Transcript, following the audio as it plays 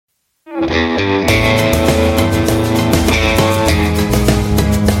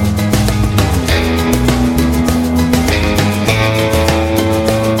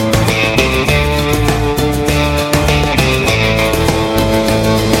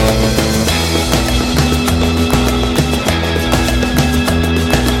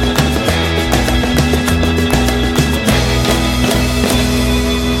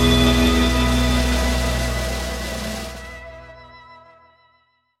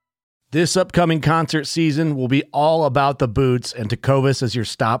This upcoming concert season will be all about the boots, and Tecovas is your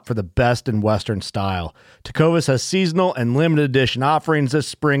stop for the best in Western style. Tecovas has seasonal and limited edition offerings this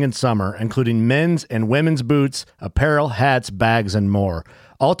spring and summer, including men's and women's boots, apparel, hats, bags, and more.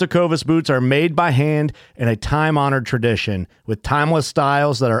 All Tecovas boots are made by hand in a time-honored tradition with timeless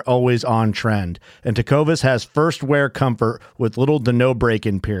styles that are always on trend. And Tecovas has first wear comfort with little to no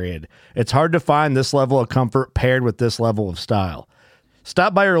break-in period. It's hard to find this level of comfort paired with this level of style.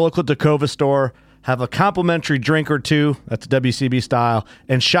 Stop by your local Tecovas store, have a complimentary drink or two, that's WCB style,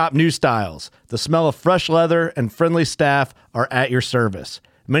 and shop new styles. The smell of fresh leather and friendly staff are at your service.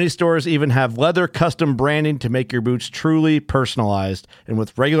 Many stores even have leather custom branding to make your boots truly personalized. And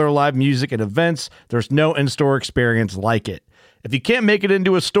with regular live music and events, there's no in-store experience like it. If you can't make it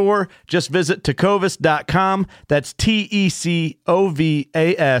into a store, just visit tecovas.com. That's TECOVAS.com.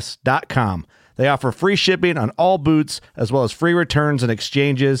 They offer free shipping on all boots, as well as free returns and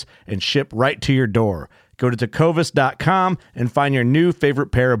exchanges, and ship right to your door. Go to tecovas.com and find your new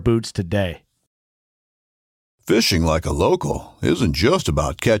favorite pair of boots today. Fishing like a local isn't just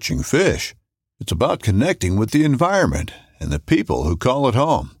about catching fish. It's about connecting with the environment and the people who call it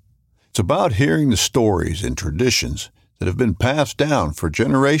home. It's about hearing the stories and traditions that have been passed down for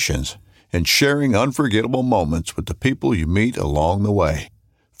generations and sharing unforgettable moments with the people you meet along the way.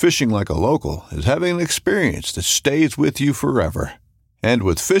 Fishing like a local is having an experience that stays with you forever. And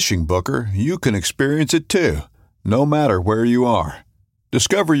with Fishing Booker, you can experience it too, no matter where you are.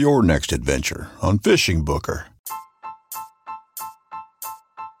 Discover your next adventure on Fishing Booker.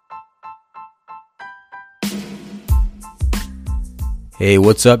 Hey,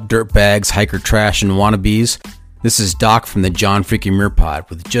 what's up, dirtbags, hiker trash, and wannabes? This is Doc from the John Freaking Muir Pod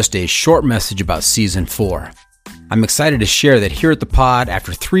with just a short message about Season 4. I'm excited to share that here at the pod,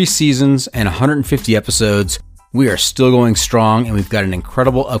 after 3 seasons and 150 episodes, we are still going strong and we've got an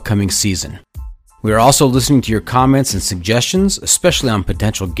incredible upcoming season. We are also listening to your comments and suggestions, especially on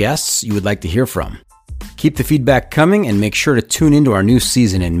potential guests you would like to hear from. Keep the feedback coming and make sure to tune into our new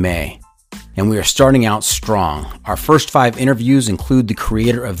season in May. And we are starting out strong. Our first 5 interviews include the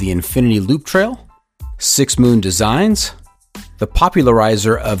creator of the Infinity Loop Trail, Six Moon Designs, the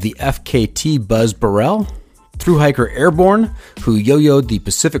popularizer of the FKT Buzz Burrell, thru hiker Airborne, who yo-yoed the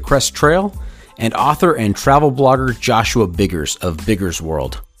Pacific Crest Trail, and author and travel blogger Joshua Biggers of Biggers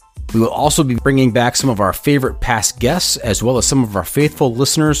World. We will also be bringing back some of our favorite past guests, as well as some of our faithful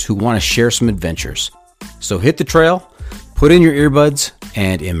listeners who want to share some adventures. So hit the trail, put in your earbuds,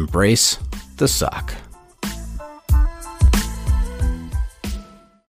 and embrace the sock.